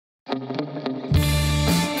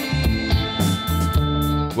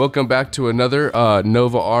Welcome back to another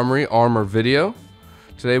Nova Armory armor video.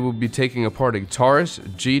 Today we'll be taking apart a Taurus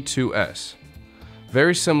G2S.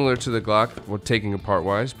 Very similar to the Glock, what taking apart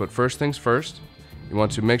wise, but first things first, you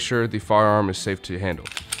want to make sure the firearm is safe to handle.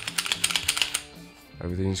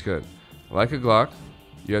 Everything's good. Like a Glock,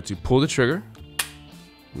 you have to pull the trigger,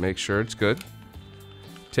 make sure it's good,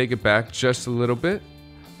 take it back just a little bit,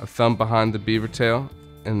 a thumb behind the beaver tail,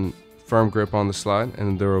 and firm grip on the slide,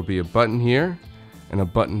 and there will be a button here and a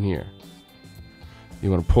button here.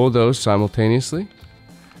 You want to pull those simultaneously,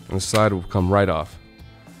 and the slide will come right off.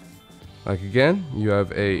 Like again, you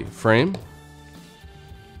have a frame,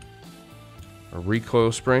 a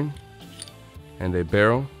recoil spring, and a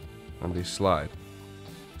barrel on the slide.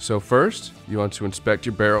 So first, you want to inspect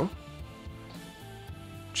your barrel.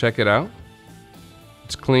 Check it out.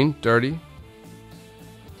 It's clean, dirty.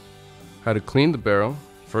 How to clean the barrel.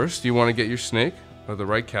 First, you want to get your snake of the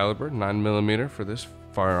right caliber, 9mm for this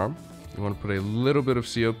firearm. You want to put a little bit of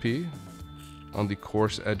COP on the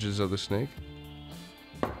coarse edges of the snake.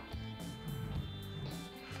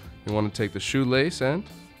 You want to take the shoelace end,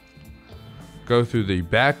 go through the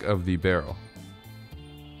back of the barrel,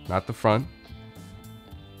 not the front.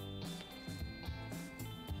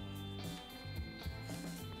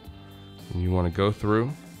 And you want to go through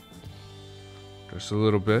just a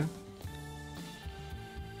little bit.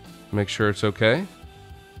 Make sure it's okay.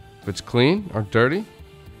 If it's clean or dirty, you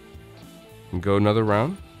can go another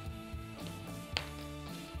round.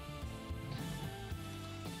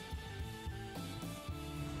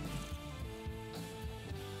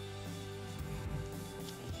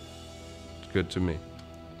 It's good to me.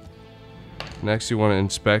 Next, you want to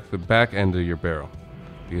inspect the back end of your barrel,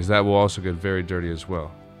 because that will also get very dirty as well.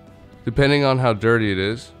 Depending on how dirty it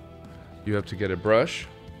is, you have to get a brush,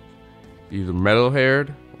 either metal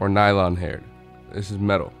haired or nylon haired. This is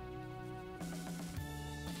metal.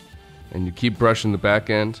 And you keep brushing the back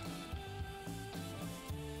end.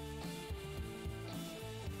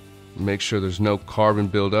 Make sure there's no carbon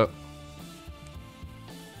buildup.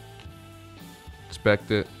 Inspect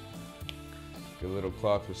it. Get a little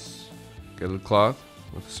cloth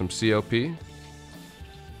with some COP.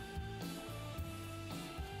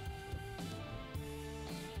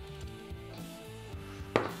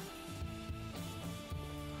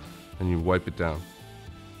 And you wipe it down.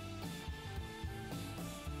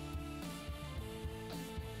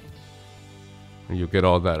 And you'll get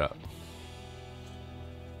all that up.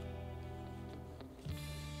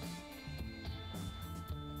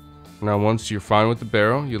 Now once you're fine with the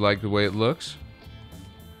barrel, you like the way it looks,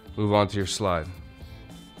 move on to your slide.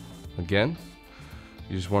 Again,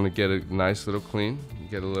 you just want to get a nice little clean.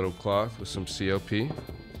 Get a little cloth with some COP.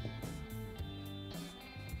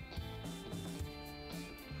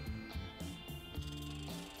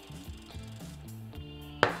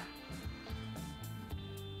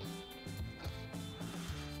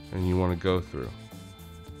 And you want to go through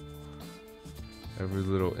every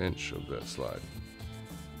little inch of that slide.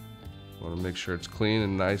 You want to make sure it's clean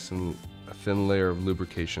and nice and a thin layer of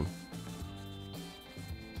lubrication,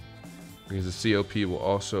 because the COP will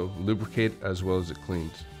also lubricate as well as it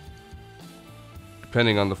cleans.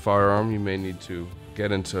 Depending on the firearm, you may need to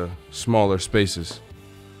get into smaller spaces.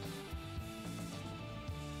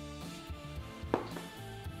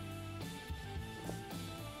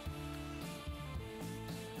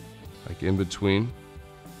 Like in between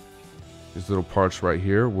these little parts right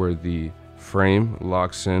here where the frame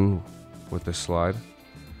locks in with the slide.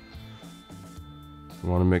 You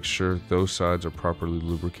want to make sure those sides are properly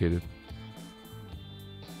lubricated.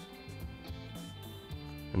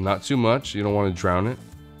 And not too much, you don't want to drown it.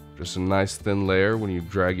 Just a nice thin layer. When you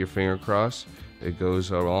drag your finger across, it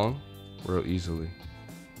goes along real easily.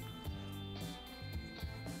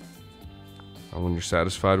 And when you're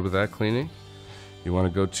satisfied with that cleaning, you want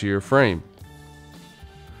to go to your frame.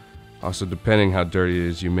 Also, depending how dirty it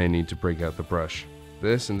is, you may need to break out the brush.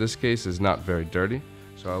 This, in this case, is not very dirty,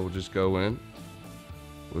 so I will just go in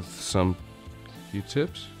with some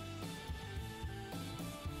Q-tips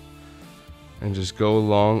and just go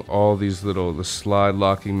along all these the slide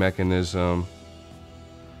locking mechanism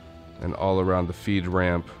and all around the feed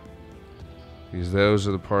ramp, because those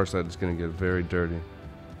are the parts that it's going to get very dirty.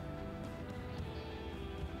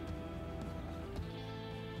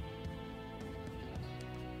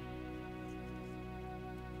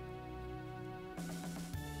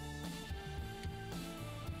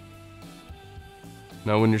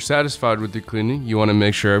 Now when you're satisfied with your cleaning, you want to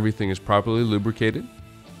make sure everything is properly lubricated.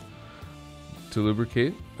 To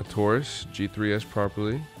lubricate a Taurus G2S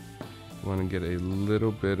properly, you want to get a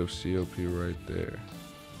little bit of COP right there.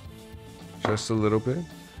 just a little bit,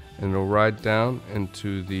 and it'll ride down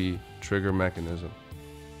into the trigger mechanism.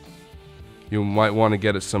 You might want to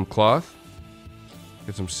get it some cloth,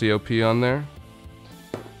 get some COP on there.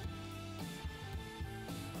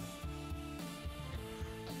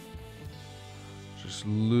 Just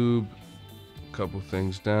lube a couple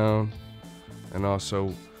things down, and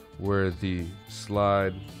also where the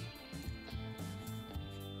slide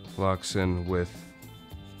locks in with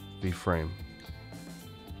the frame.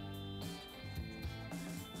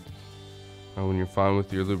 Now when you're fine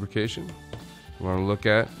with your lubrication, you want to look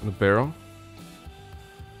at the barrel.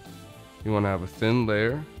 You want to have a thin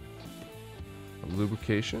layer of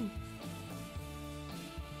lubrication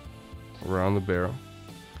around the barrel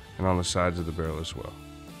and on the sides of the barrel as well.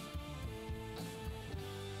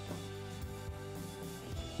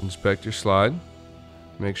 Inspect your slide.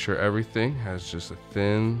 Make sure everything has just a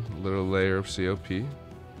thin little layer of COP.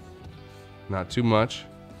 Not too much,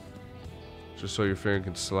 just so your finger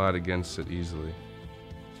can slide against it easily.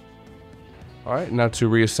 Alright, now to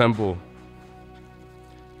reassemble.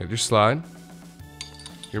 Get your slide,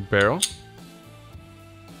 your barrel,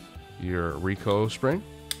 your recoil spring,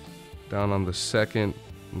 down on the second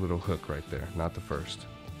little hook right there, not the first.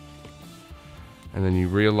 And then you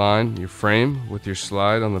realign your frame with your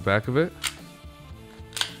slide on the back of it.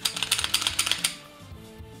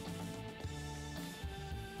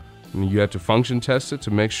 And you have to function test it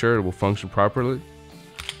to make sure it will function properly.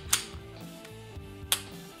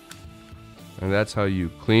 And that's how you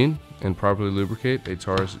clean and properly lubricate a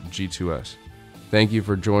Taurus G2S. Thank you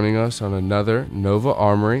for joining us on another Nova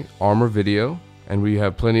Armory armor video, and we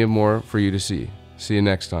have plenty of more for you to see. See you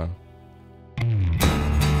next time.